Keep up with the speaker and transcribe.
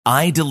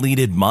I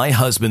deleted my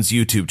husband's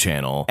YouTube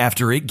channel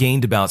after it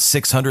gained about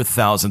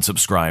 600,000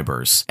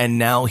 subscribers, and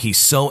now he's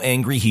so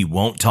angry he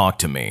won't talk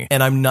to me,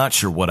 and I'm not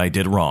sure what I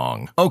did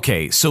wrong.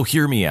 Okay, so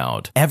hear me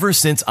out. Ever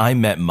since I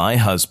met my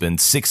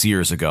husband 6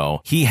 years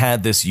ago, he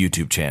had this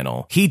YouTube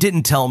channel. He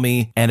didn't tell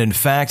me, and in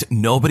fact,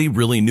 nobody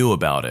really knew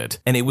about it,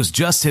 and it was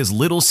just his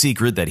little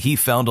secret that he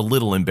found a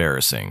little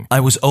embarrassing.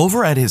 I was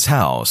over at his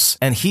house,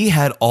 and he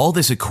had all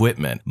this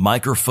equipment,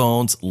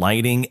 microphones,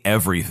 lighting,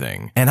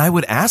 everything, and I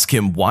would ask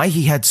him why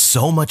he had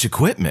so much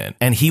equipment,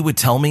 and he would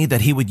tell me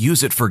that he would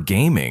use it for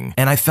gaming,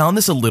 and I found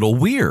this a little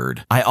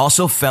weird. I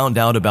also found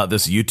out about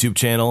this YouTube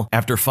channel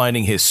after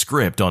finding his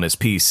script on his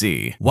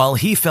PC. While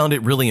he found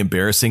it really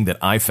embarrassing that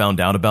I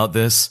found out about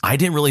this, I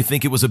didn't really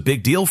think it was a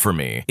big deal for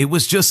me. It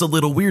was just a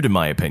little weird in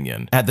my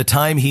opinion. At the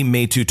time, he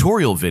made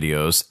tutorial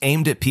videos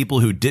aimed at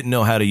people who didn't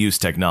know how to use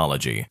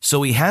technology.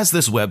 So he has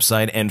this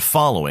website and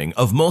following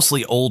of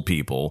mostly old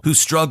people who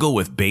struggle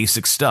with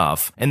basic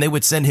stuff, and they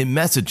would send him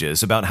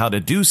messages about how to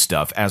do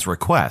stuff as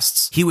requests.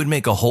 He would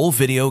make a whole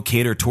video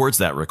cater towards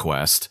that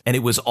request, and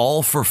it was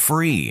all for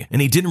free,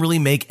 and he didn't really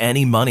make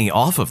any money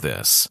off of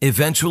this.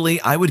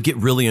 Eventually, I would get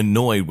really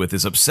annoyed with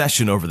his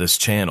obsession over this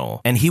channel,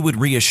 and he would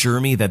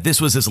reassure me that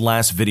this was his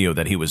last video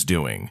that he was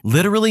doing.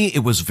 Literally,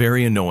 it was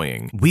very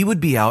annoying. We would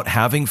be out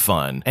having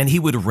fun, and he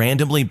would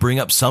randomly bring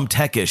up some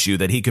tech issue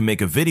that he could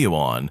make a video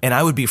on, and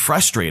I would be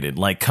frustrated,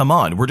 like, come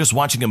on, we're just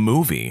watching a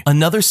movie.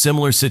 Another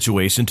similar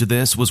situation to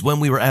this was when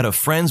we were at a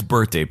friend's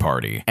birthday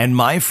party, and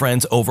my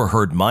friends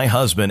overheard my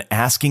husband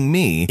asking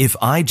me if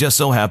I just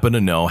so happen to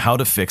know how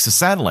to fix a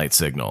satellite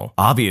signal.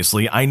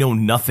 Obviously, I know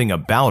nothing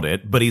about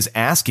it, but he's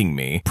asking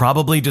me,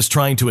 probably just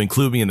trying to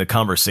include me in the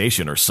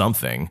conversation or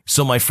something.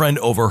 So my friend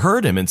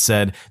overheard him and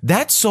said,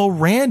 "That's so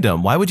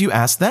random. Why would you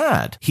ask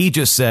that?" He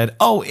just said,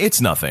 "Oh, it's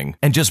nothing,"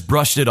 and just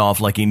brushed it off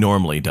like he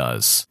normally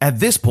does. At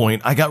this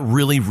point, I got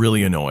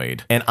really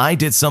annoyed, and I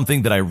did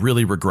something that I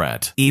really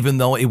regret, even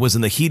though it was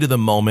in the heat of the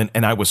moment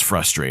and I was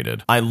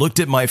frustrated. I looked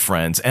at my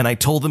friends and I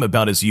told them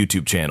about his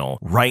YouTube channel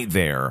right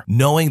there,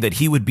 knowing that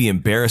he would be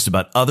embarrassed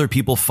about other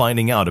people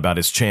finding out about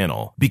his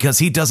channel because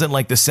he doesn't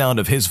like the sound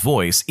of his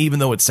voice even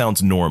though it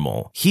sounds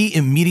normal. He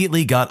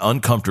immediately got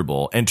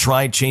uncomfortable and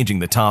tried changing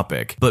the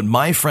topic, but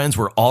my friends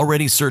were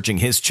already searching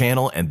his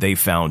channel and they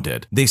found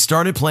it. They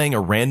started playing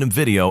a random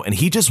video and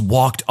he just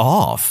walked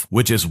off,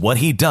 which is what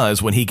he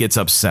does when he gets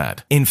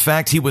upset. In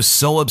fact, he was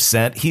so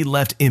upset he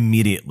left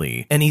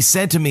immediately, and he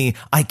said to me,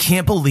 "I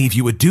can't believe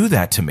you would do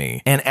that to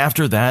me." And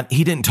after that,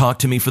 he didn't talk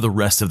to me for the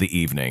rest of the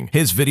evening.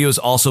 His videos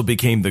also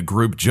became the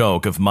group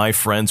joke of my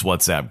friend's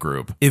WhatsApp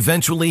group.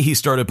 Eventually, he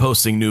started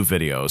posting new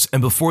videos,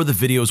 and before the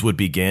videos would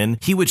begin,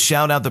 he would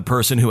shout out the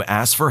person who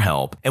asked for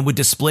help and would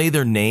display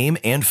their name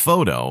and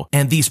photo,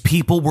 and these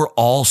people were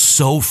all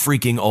so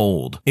freaking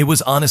old. It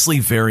was honestly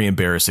very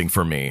embarrassing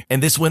for me,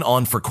 and this went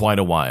on for quite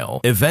a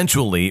while.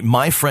 Eventually,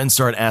 my friends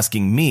started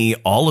asking me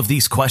all of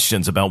these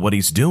questions about what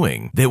he's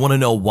doing. They want to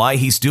know why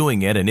he's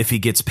doing it and if he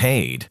gets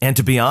paid. And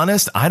to be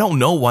honest, I don't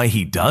know why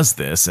he does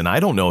this, and I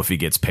don't know if he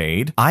gets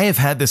paid. I have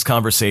had this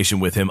conversation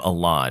with him a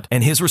lot,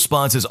 and his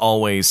response is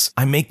always,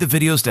 "I make the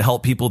videos to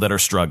help people that are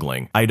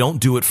struggling. I don't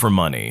do it for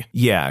money."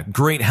 Yeah,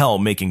 great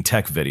help making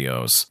tech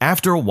videos.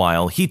 After a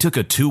while, he took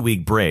a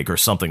 2-week break or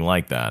something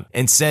like that,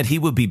 and said he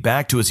would be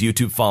back to his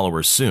YouTube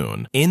followers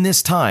soon. In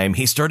this time,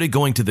 he started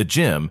going to the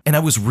gym, and I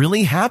was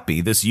really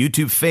happy this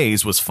YouTube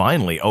phase was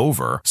finally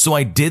over, so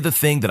I did the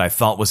thing that I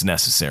thought was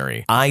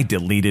necessary. I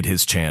deleted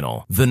his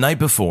channel. The night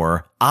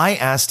before, I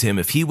asked him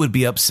if he would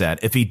be upset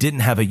if he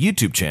didn't have a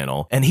YouTube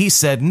channel, and he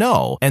said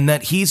no, and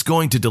that he's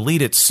going to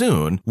delete it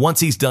soon once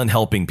he's done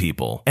helping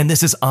people. And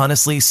this is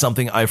honestly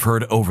something I've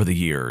heard over the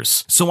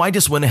years. So I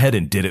just went ahead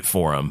and did it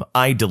for him.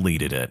 I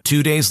deleted it.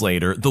 2 days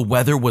later, the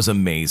weather was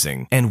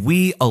amazing, and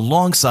we,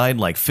 alongside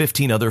like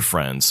 15 other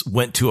friends,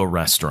 went to a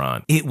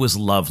restaurant. It was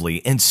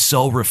lovely and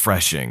so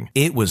refreshing.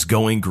 It was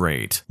going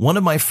great. One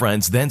of my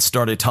friends then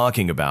started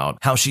talking about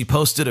how she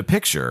posted a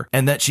picture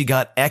and that she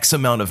got X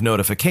amount of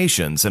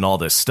notifications and all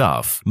this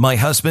stuff. My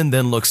husband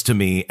then looks to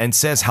me and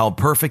says how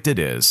perfect it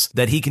is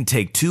that he can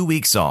take 2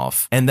 weeks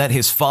off and that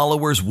his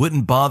followers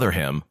wouldn't bother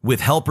him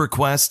with help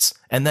requests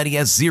and that he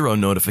has 0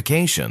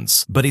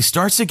 notifications. But he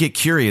starts to get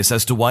curious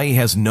as to why he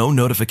has no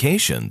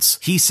notifications.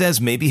 He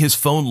says maybe his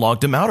phone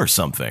logged him out or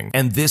something.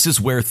 And this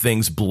is where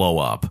things blow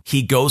up.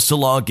 He goes to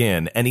log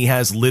in and he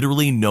has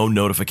literally no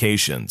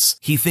notifications.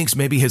 He thinks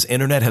maybe his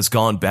internet has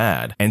gone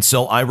bad. And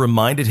so I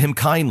reminded him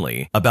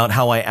kindly about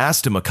how I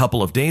asked him a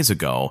couple of days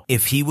ago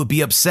if he would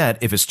be upset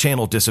if his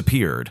channel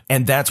disappeared.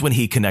 And that's when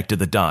he connected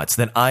the dots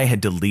that I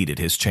had deleted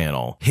his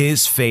channel.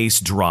 His face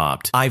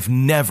dropped. I've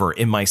never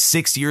in my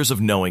 6 years of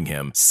knowing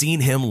him seen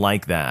seen him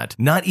like that.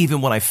 Not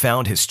even when I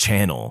found his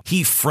channel.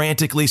 He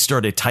frantically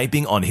started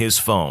typing on his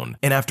phone,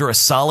 and after a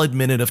solid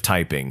minute of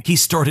typing, he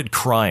started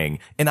crying,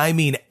 and I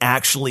mean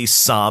actually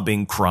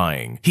sobbing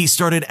crying. He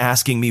started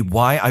asking me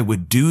why I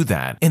would do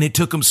that, and it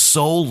took him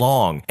so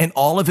long, and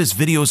all of his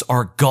videos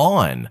are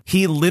gone.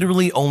 He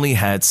literally only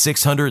had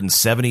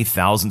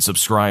 670,000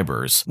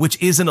 subscribers,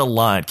 which isn't a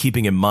lot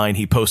keeping in mind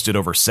he posted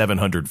over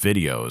 700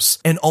 videos,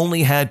 and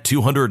only had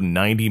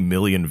 290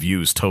 million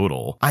views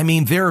total. I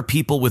mean, there are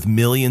people with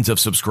millions of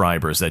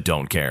subscribers that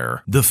don't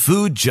care. The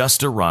food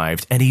just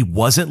arrived, and he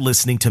wasn't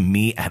listening to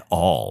me at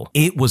all.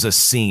 It was a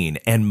scene,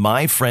 and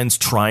my friends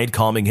tried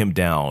calming him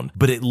down,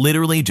 but it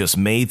literally just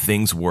made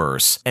things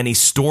worse, and he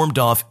stormed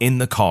off in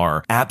the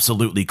car,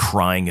 absolutely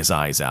crying his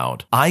eyes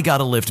out. I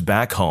got a lift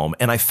back home,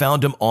 and I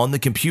found him on the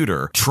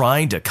computer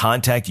trying to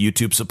contact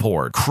YouTube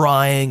support,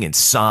 crying and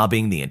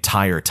sobbing the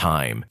entire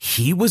time.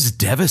 He was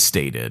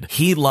devastated.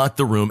 He locked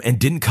the room and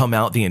didn't come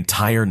out the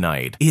entire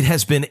night. It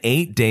has been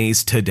 8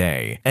 days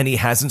today, and he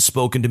hasn't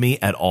spoken to me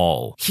at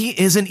all. He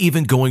isn't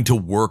even going to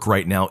work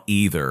right now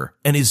either,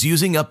 and is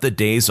using up the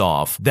days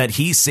off that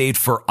he saved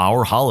for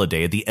our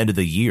holiday at the end of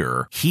the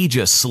year. He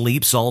just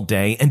sleeps all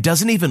day and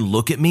doesn't even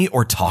look at me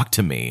or talk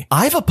to me.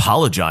 I've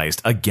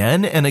apologized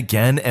again and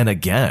again and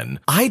again.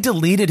 I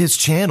deleted his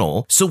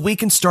channel so we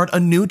can start a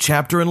new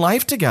chapter in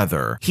life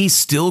together. He's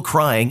still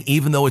crying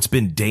even though it's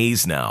been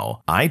days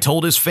now. I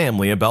told his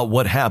family about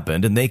what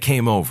happened and they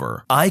came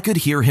over. I could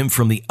hear him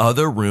from the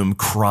other room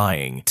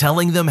crying,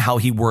 telling them how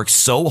he worked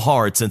so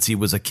hard since he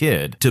was a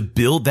kid to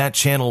build that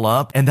channel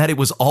up and that it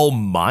was all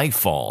my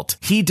fault.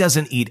 He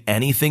doesn't eat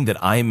anything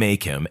that I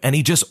make him and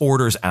he just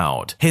orders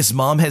out. His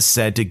mom has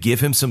said to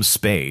give him some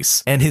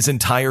space, and his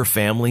entire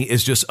family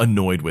is just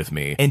annoyed with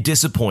me and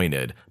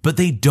disappointed, but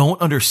they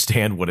don't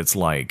understand what it's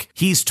like.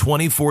 He's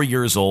 24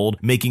 years old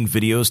making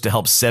videos to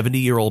help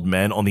 70-year-old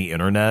men on the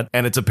internet,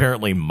 and it's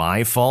apparently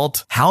my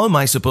fault. How am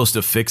I supposed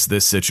to fix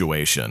this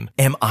situation?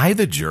 Am I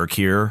the jerk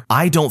here?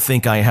 I don't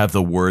think I have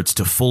the words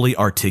to fully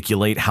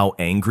articulate how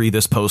angry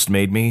this post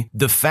made me.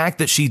 The fact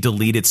that she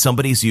deleted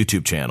somebody's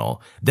YouTube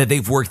channel that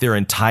they've worked their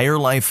entire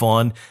life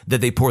on,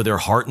 that they pour their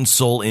heart and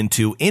soul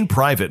into, in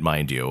private,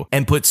 mind you,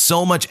 and put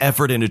so much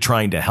effort into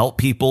trying to help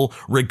people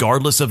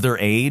regardless of their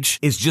age,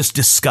 is just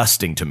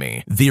disgusting to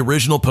me. The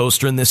original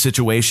poster in this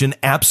situation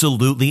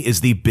absolutely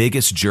is the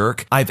biggest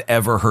jerk I've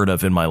ever heard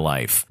of in my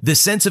life. The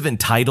sense of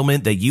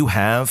entitlement that you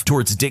have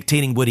towards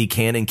dictating what he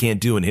can and can't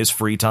do in his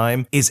free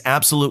time is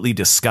absolutely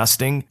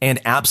disgusting and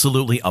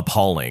absolutely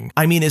appalling.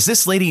 I mean, is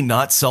this lady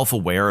not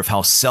self-aware of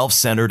how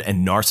self-centered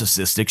and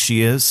narcissistic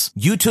she is?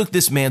 You took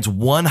this man's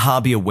one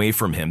hobby away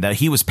from him that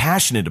he was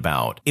passionate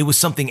about. It was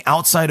something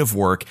outside of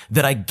work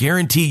that I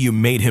guarantee you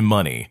made him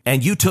money,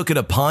 and you took it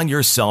upon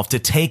yourself to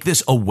take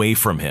this away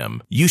from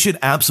him. You should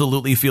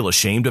absolutely feel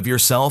ashamed of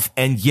yourself,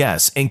 and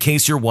yes, in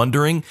case you're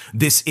wondering,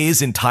 this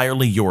is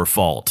entirely your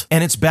fault.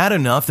 And it's bad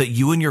enough that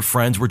you and your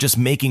friends were just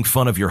making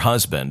fun of your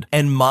husband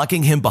and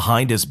mocking him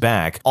behind his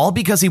back, all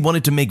because he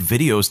wanted to make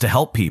videos to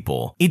help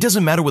people. It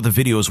doesn't matter what the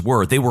videos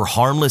were, they were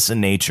harmless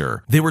in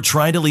nature. They were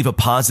trying to leave a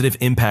positive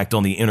impact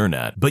on the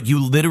internet, but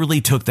you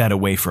literally took that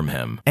away from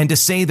him. And to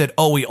say that,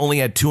 oh, he only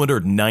had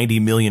 290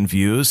 million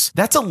views,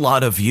 that's a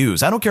lot of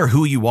views. I don't care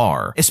who you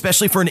are,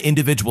 especially for an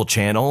individual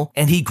channel,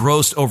 and he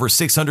grossed over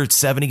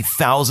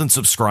 670,000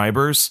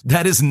 subscribers.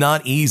 That is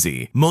not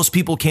easy. Most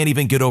people can't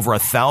even get over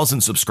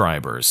 1,000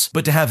 subscribers,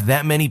 but to have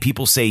that many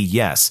people say,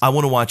 yes, I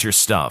want to watch your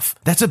stuff,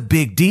 that's a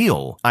big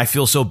deal. I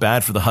feel so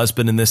bad for the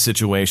husband in this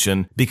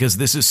situation because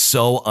this is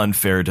so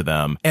unfair to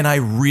them, and I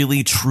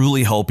really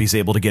truly hope he's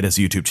able to get his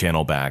YouTube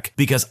channel back,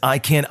 because I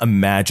can't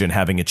imagine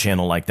having a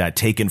channel like that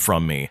taken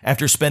from me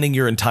after spending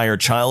your entire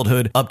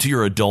childhood up to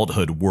your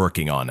adulthood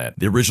working on it.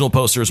 The original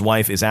poster's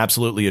wife is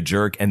absolutely a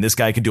jerk, and this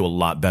guy can do a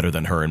lot better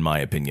than her in my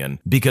opinion,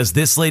 because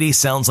this lady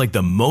sounds like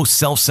the most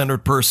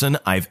self-centered person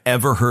I've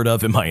ever heard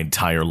of in my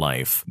entire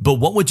life. But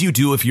what would you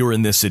do if you were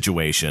in this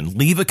situation?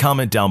 Leave a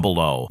comment down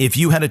below. If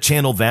you had a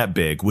channel that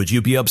big, would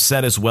you be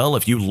upset as well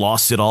if you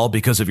lost it all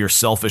because of your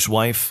selfish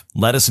wife?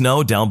 Let us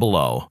know down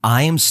below.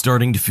 I am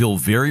starting to feel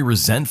very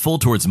resentful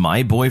towards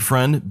my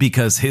boyfriend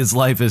because his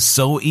life is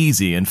so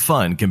easy and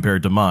fun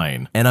compared to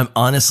mine, and I'm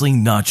honestly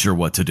not sure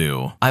what to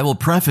do. I will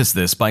preface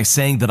this by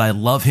saying that I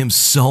love him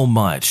so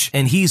much,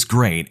 and he's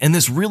great, and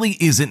this really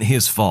isn't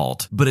his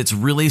fault, but it's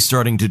really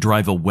starting to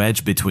drive a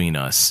wedge between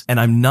us, and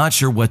I'm not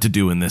sure what to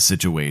do in this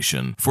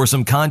situation. For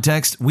some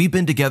context, we've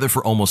been together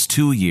for almost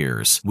 2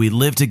 years. We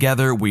live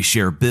together, we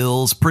share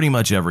bills, pretty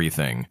much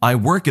everything. I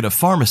work at a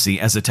pharmacy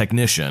as a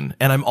technician,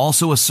 and I'm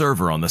also a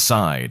server on the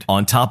side.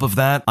 On top of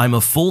that, I'm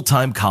a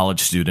full-time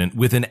college student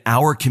with an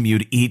hour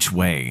commute each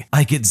way.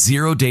 I get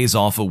 0 days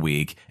off a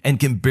week and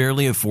can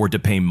barely afford to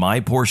pay my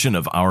portion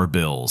of our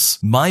bills.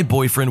 My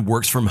boyfriend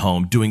works from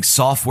home doing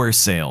software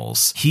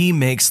sales. He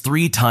makes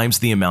 3 times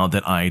the amount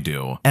that I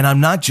do. And I'm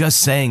not just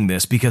saying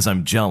this because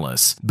I'm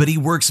jealous, but he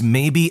works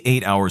maybe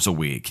 8 hours a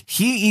week.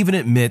 He even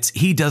admits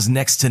he does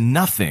next to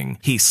nothing.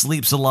 He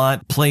sleeps a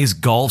lot, plays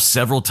golf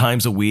several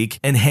times a week,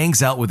 and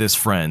hangs out with his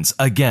friends,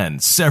 again,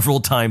 several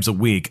times a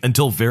week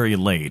until very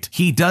late.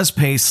 He does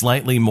pay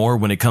slightly more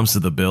when it comes to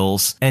the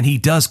bills, and he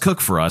does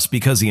cook for us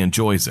because he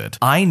enjoys it.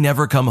 I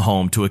never come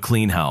home to a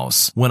clean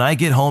house. When I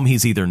get home,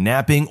 he's either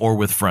napping or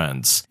with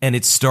friends, and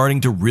it's starting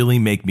to really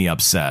make me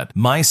upset.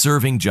 My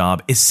serving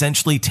job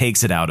essentially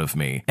takes it out of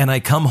me, and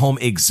I come home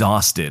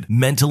exhausted,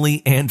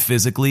 mentally and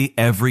physically,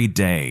 every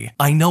day.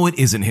 I know it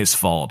isn't his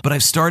fault, but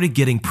I've started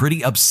getting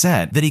pretty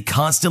upset that he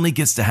constantly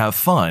gets to have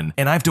fun,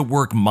 and I have to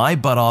work my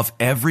butt off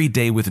every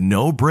day with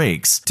no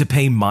breaks to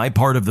pay my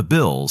part of the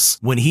bills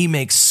when he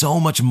makes so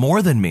much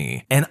more than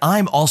me, and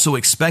I'm also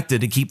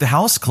expected to keep the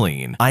house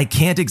clean. I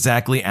can't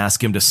exactly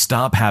ask him to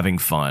stop having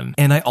fun,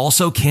 and I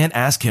also can't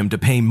ask him to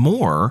pay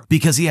more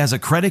because he has a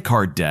credit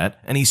card debt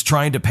and he's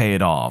trying to pay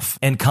it off.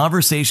 And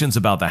conversations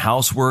about the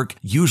housework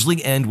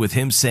usually end with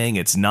him saying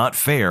it's not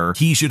fair,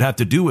 he should have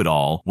to do it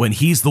all when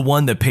he's the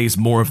one that pays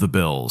more of the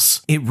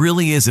bills. It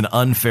really is an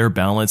unfair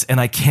balance, and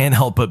I can't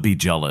help but be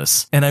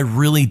jealous, and I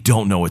really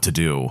don't know what to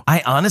do.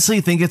 I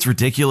honestly think it's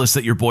ridiculous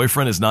that your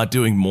boyfriend is not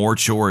doing more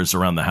chores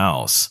around the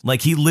house.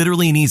 Like, he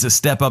literally needs to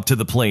step up to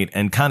the plate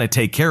and kind of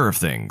take care of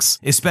things,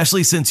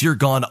 especially since you're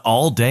gone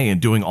all day and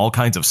doing all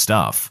kinds of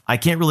stuff. I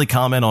can't really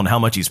comment on how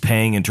much he's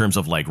paying in terms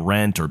of like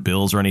rent or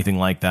bills or anything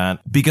like that,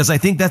 because I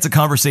think that's a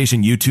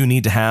conversation you two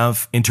need to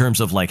have in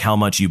terms of like how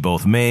much you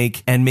both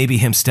make and maybe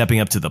him stepping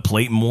up to the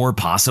plate more,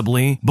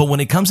 possibly. But when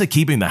it comes to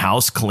keeping the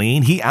house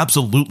clean, he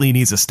absolutely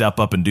needs to step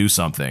up and do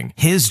something.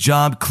 His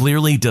job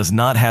clearly does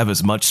not have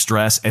as much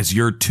stress as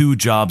your two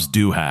jobs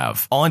do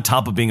have, on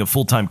top of being a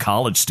full-time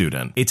college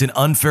student. It's an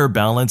unfair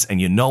balance, and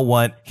you know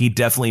what? He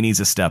definitely needs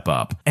to step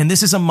up. And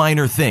this is a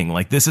minor thing.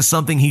 Like, this is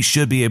something he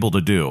should be able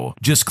to do.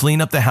 Just clean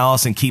up the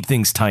house and keep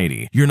things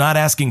tidy. You're not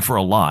asking for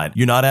a lot.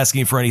 You're not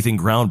asking for anything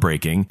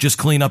groundbreaking. Just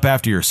clean up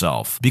after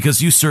yourself,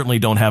 because you certainly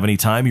don't have any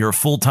time. You're a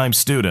full-time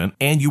student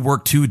and you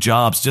work two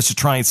jobs just to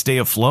try and stay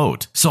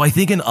afloat. So I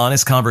think an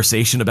honest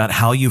conversation about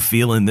how you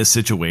feel in this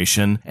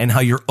situation and how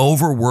you're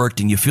overworked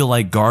and you feel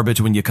like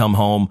garbage when you come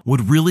home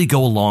would really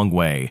go a long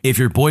way. If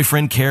your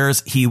boyfriend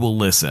cares, he will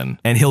listen,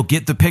 and he'll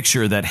get the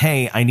picture that,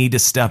 hey, I need to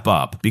step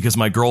up because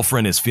my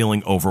girlfriend is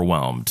feeling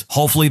overwhelmed.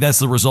 Hopefully that's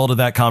the result of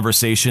that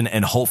conversation,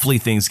 and hopefully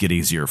things get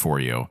easier for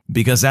you,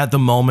 because at the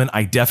moment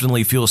I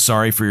definitely feel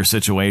sorry for your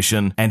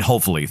situation, and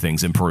hopefully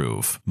things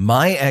improve.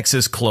 My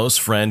ex's close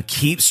friend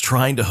keeps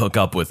trying to hook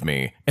up with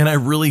me, and I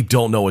really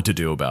don't know what to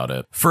do about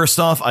it. First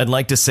off, I'd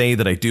like to say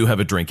that I do have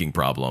a drinking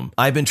problem.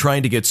 I've been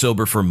trying to get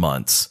sober for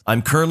months.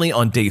 I'm currently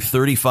on day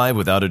 35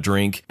 without a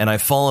drink, and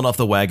I've fallen off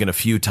the wagon a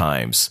few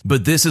times,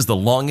 but this is the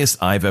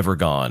longest I've ever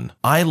gone.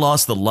 I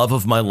lost the love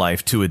of my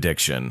life to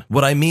addiction.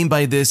 What I mean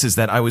by this is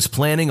that I was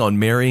planning on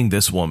marrying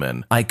this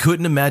woman. I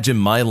couldn't imagine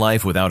my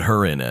life without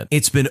her in it.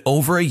 It's been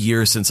over a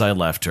year since I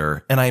left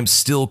her, and I am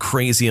still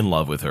crazy in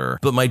love with her,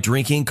 but my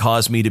drinking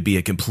caused me to be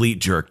a complete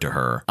jerk to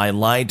her. I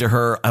lied to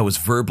her, I was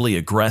verbally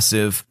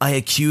aggressive, I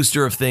accused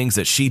her of things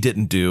that she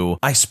didn't do,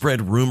 I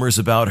spread rumors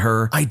about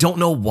her. I don't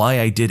know why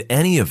I did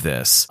any of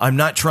this. I'm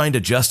not trying to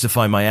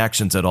justify my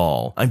actions at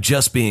all. I'm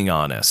just being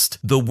honest.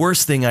 The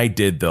worst thing I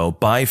did, though,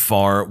 by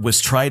far,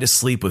 was try to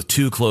sleep with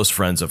two close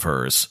friends of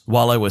hers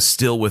while I was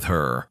still with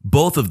her.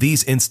 Both of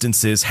these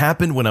instances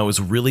happened when I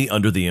was really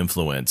under the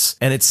influence,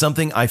 and it's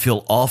something I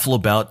feel awful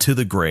about to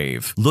the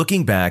grave.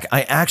 Looking back,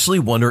 I actually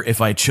wonder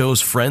if I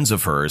chose friends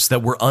of hers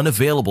that were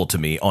unavailable to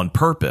me on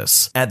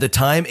purpose. At the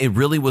time, it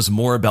really was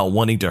more about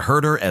wanting to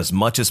hurt her as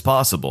much as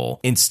possible,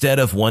 instead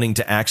of wanting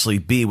to actually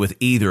be with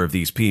either of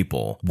these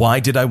people. Why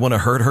did I want to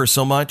hurt her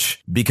so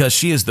much? Because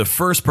she is the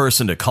first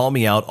person to call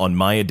me out on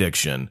my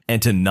addiction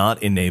and to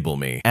not enable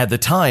me. At the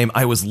time,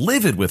 I was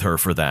livid with her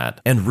for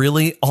that, and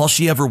really, all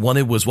she ever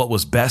wanted was what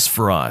was best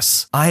for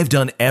us. I've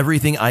done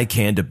everything I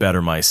can to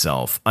better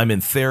myself. I'm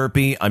in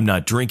therapy, I'm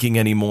not drinking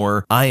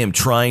anymore, I am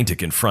trying to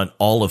confront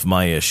all of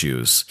my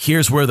issues.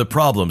 Here's where the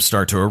problems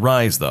start to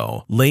arise,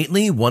 though.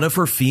 Lately, one of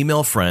her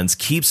female friends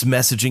keeps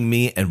messaging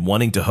me and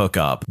wanting to hook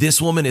up.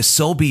 This woman is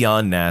so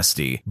beyond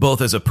nasty,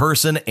 both as a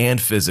person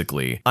and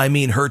physically. I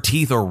mean, her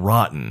teeth are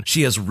rotten.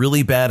 She has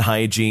really bad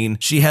hygiene.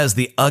 She has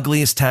the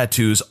ugliest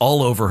tattoos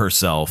all over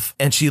herself,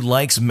 and she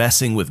likes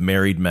messing with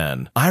married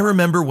men. I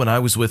remember when I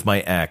was with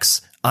my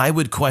ex, I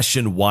would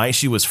question why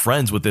she was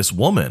friends with this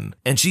woman,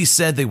 and she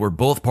said they were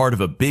both part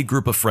of a big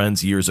group of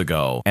friends years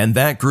ago, and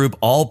that group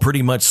all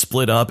pretty much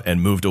split up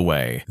and moved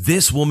away.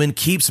 This woman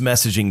keeps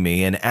messaging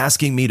me and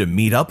asking me to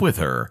meet up with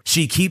her.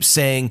 She keeps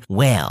saying,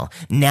 well,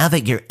 now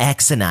that your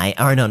ex and I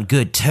aren't on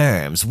good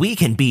terms, we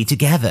can be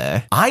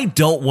together. I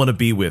don't want to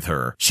be with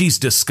her. She's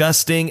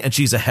disgusting and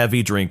she's a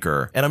heavy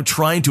drinker, and I'm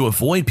trying to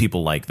avoid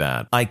people like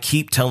that. I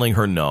keep telling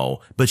her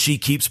no, but she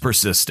keeps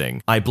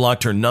persisting. I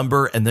blocked her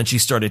number, and then she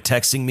started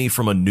texting me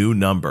from a new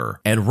number.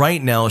 And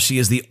right now, she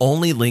is the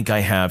only link I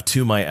have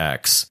to my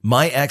ex.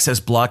 My ex has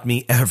blocked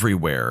me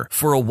everywhere.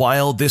 For a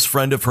while, this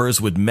friend of hers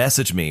would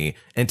message me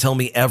and tell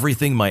me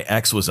everything my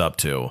ex was up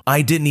to.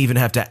 I didn't even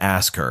have to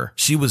ask her.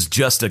 She was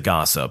just a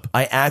gossip.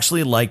 I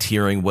actually liked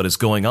hearing what is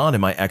going on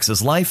in my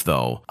ex's life,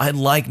 though. I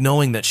like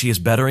knowing that she is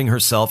bettering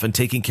herself and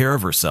taking care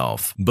of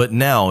herself. But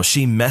now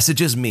she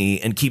messages me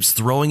and keeps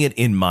throwing it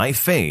in my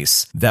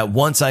face that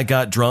once I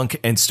got drunk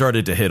and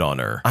started to hit on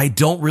her. I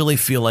don't really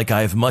feel like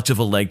I have much of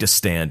a leg to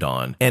stand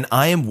on, and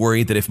I am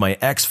worried that if my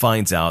ex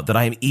finds out that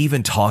I am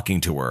even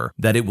talking to her,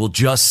 that it will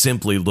just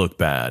simply look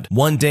bad.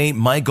 One day,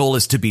 my goal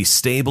is to be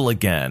stable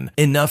again,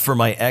 enough for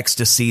my ex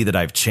to see that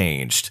I've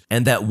changed,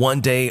 and that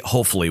one day,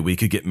 hopefully, we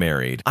could get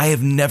married. I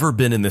have never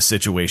been in this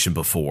situation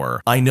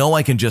before. I know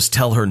I can just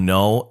tell her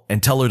no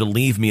and tell her to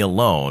leave me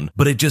alone,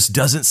 but it just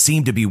doesn't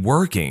seem to be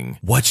working.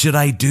 What should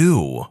I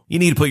do? You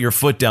need to put your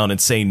foot down and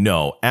say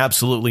no,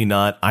 absolutely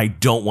not. I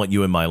don't want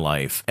you in my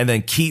life. And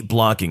then keep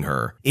blocking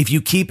her. If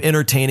you keep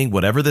entertaining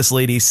whatever this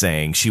lady's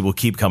saying, she will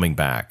keep coming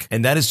back.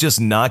 And that is just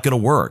not going to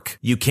work.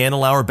 You can't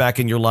allow her back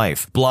in your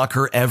life. Block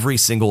her every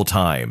single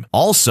time.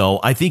 Also,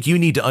 I think you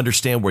need to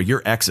understand where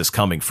your ex is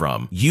coming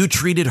from. You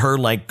treated her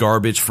like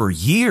garbage for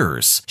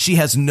years. She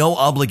has no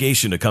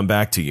obligation to come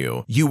back to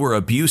you. You were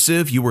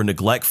abusive, you were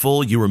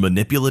neglectful, you were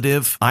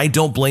manipulative. I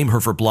don't blame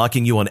her for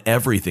blocking you on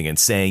everything and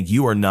saying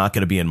you are not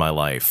going to be in my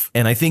life.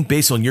 And I think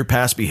based on your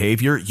past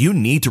behavior, you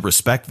need to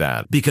respect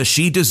that because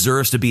she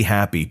deserves to be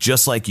happy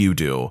just like you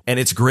do. And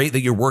it's great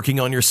that you're working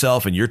on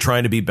yourself and you're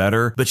trying to be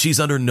better, but she's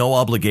under no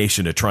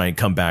obligation to try and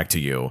come back to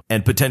you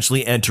and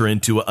potentially enter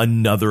into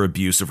another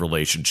abusive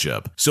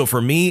relationship. So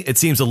for me, it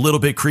seems a little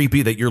bit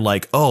creepy that you're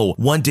like, oh,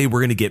 one day we're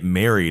going to get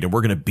married and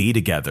we're going to be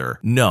together.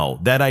 No,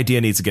 that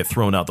idea needs to get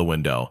thrown out the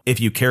window. If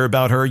you care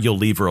about her, you'll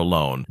leave her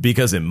alone.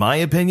 Because in my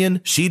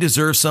opinion, she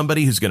deserves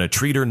somebody who's going to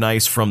treat her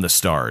nice from the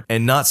start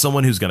and not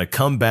someone who's going to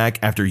come back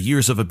after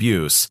years of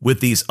abuse with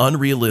these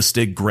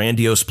unrealistic,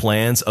 grandiose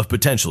plans of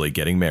potentially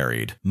getting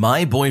married.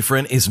 My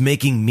boyfriend is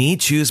making me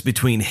choose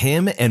between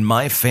him and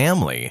my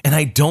family, and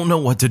I don't know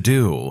what to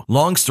do.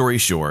 Long story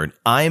short,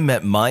 I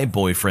met my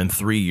boyfriend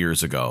 3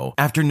 years ago.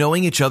 After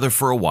knowing each other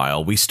for a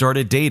while, we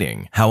started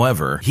dating.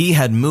 However, he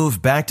had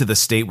moved back to the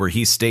state where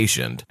he's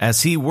stationed,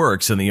 as he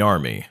works in the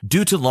army.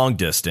 Due to long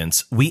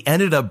distance, we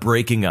ended up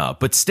breaking up,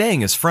 but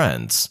staying as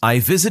friends. I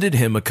visited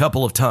him a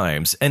couple of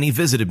times, and he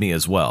visited me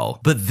as well.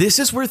 But this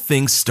is where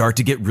things start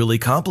to get really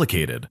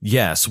complicated.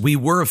 Yes, we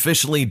were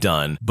officially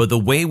done, but the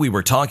way we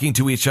were talking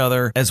to each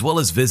other, as well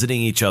as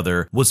visiting each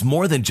other, was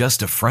more than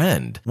just a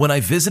friend. When I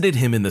visited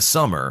him in the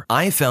summer,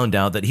 I found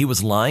out that he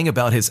was lying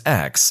about his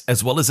ex,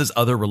 as well as his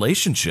other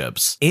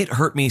relationships. It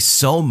hurt me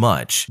so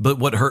much, but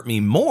what hurt me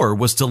more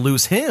was to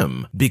lose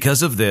him.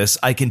 Because of this,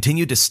 I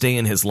continued to stay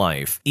in his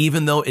life,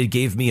 even though it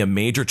gave me a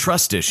major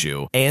trust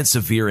issue and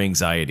severe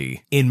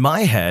anxiety. In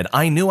my head,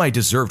 I knew I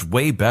deserved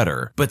way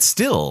better, but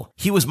still,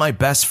 he was my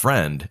best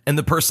friend and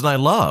the person I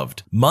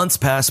loved. Months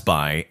passed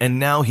by, and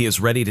now he is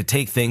ready to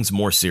take things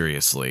more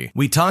seriously.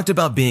 We talked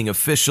about being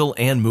official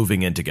and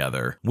moving in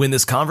together. When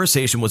this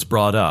conversation was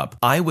brought up,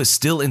 I was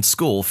still in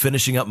school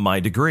finishing up my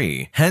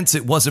degree. Hence,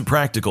 it wasn't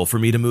practical for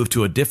me to move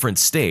to a different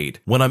state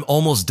when I'm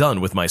almost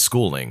done with my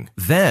schooling.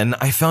 Then,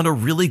 I found a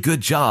really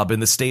good job in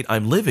the state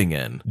I'm living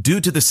in.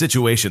 Due to the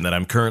situation that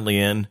I'm currently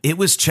in, it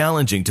was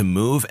challenging to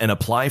move and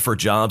apply for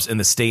jobs in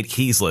the state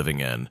he's living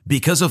in.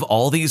 Because of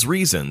all these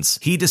reasons,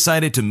 he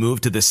decided to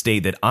move to the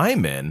state that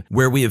I'm in,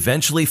 where we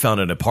eventually found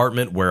an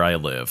apartment where I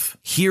live.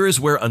 Here is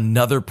where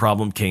another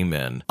problem came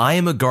in. I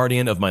am a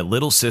guardian of my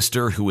little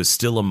sister who is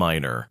still a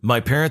minor. My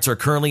parents are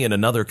currently in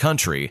another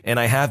country, and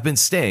I have been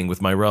staying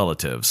with my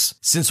relatives.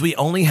 Since we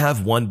only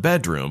have one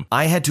bedroom,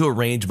 I had to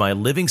arrange my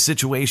living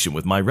situation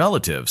with my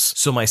relatives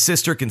so my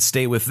sister can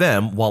stay with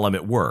them while I'm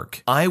at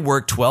work. I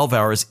work 12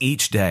 hours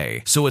each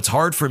day, so it's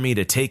hard for me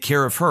to take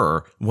care of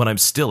her when I'm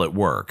still at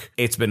work.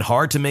 It's been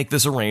hard to make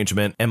this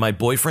arrangement, and my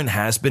boyfriend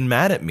has been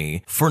mad at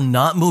me for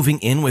not moving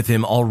in with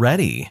him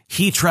already.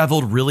 He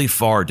traveled really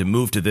far to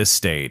move to this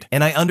state,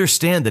 and I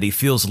understand that he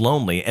feels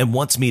lonely and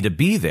wants me to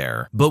be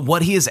there, but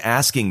what he is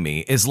asking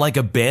me is like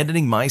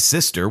abandoning my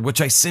sister,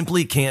 which I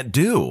simply can't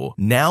do.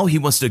 Now he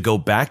wants to go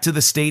back to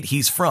the state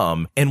he's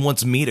from and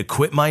wants me to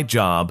quit my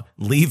job,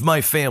 leave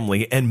my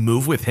family, and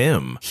move with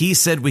him. He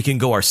said we can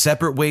go our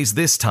separate ways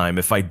this time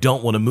if I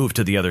don't want to move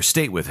to the other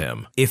state with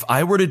him. If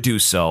I were to do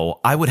so,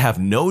 I would have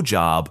no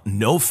job,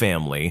 no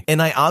family,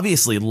 and I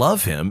obviously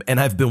love him and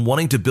I've been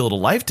wanting to build a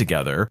life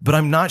together, but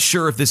I'm not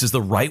sure if this is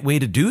the right way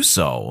to do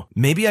so.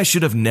 Maybe I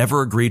should have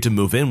never agreed to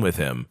move in with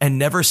him and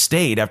never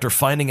stayed after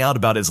finding out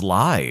about his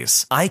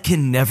lies. I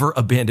can never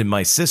abandon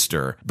my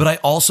sister, but I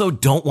also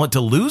don't want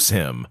to lose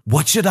him.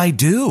 What should I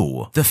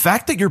do? The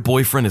fact that your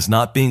boyfriend is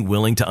not being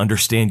willing to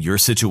understand your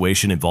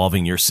situation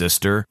involving your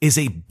sister is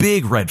a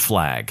big red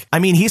flag. I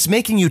mean, he's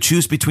making you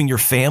choose between your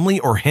family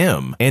or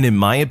him. And in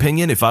my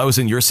opinion, if I was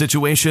in your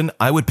situation,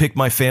 I would pick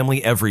my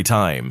family every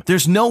time.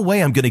 There's no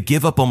way I'm going to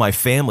give up on my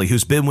family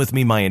who's been with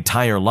me my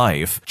entire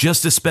life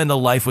just to spend a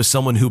life with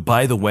someone who,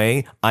 by the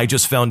way, I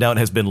just found out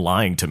has been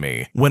lying to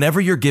me.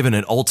 Whenever you're given an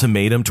an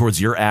ultimatum towards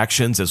your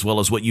actions as well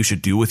as what you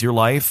should do with your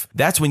life,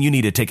 that's when you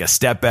need to take a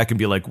step back and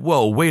be like,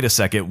 whoa, wait a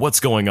second, what's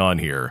going on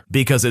here?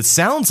 Because it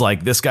sounds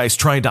like this guy's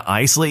trying to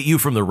isolate you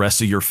from the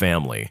rest of your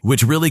family,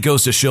 which really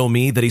goes to show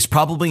me that he's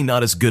probably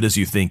not as good as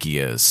you think he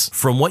is.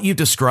 From what you've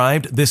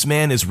described, this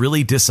man is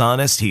really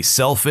dishonest, he's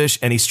selfish,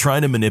 and he's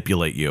trying to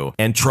manipulate you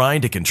and trying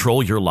to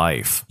control your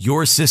life.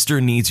 Your sister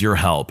needs your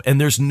help,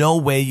 and there's no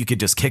way you could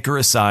just kick her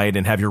aside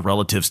and have your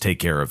relatives take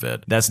care of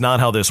it. That's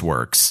not how this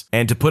works.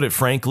 And to put it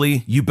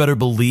frankly, you better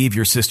believe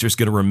your sister's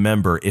gonna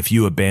remember if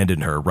you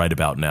abandon her right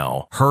about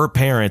now. Her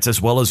parents,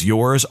 as well as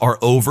yours, are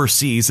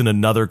overseas in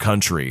another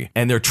country,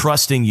 and they're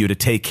trusting you to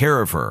take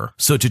care of her.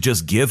 So to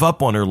just give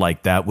up on her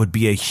like that would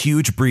be a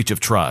huge breach of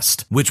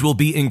trust, which will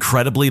be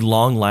incredibly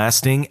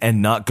long-lasting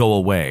and not go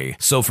away.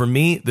 So for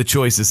me, the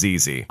choice is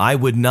easy. I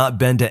would not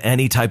bend to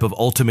any type of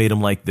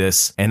ultimatum like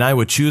this, and I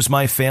would choose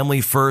my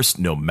family first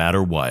no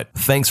matter what.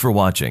 Thanks for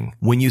watching.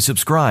 When you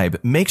subscribe,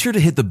 make sure to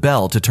hit the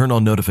bell to turn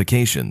on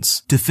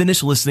notifications. To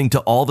finish listening to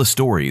all the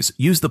stories,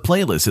 use the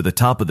playlist at the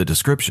top of the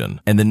description.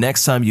 And the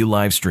next time you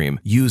live stream,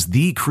 use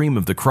the Cream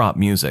of the Crop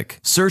music.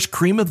 Search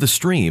Cream of the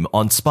Stream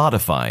on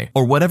Spotify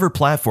or whatever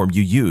platform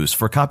you use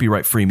for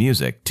copyright-free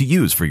music to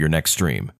use for your next stream.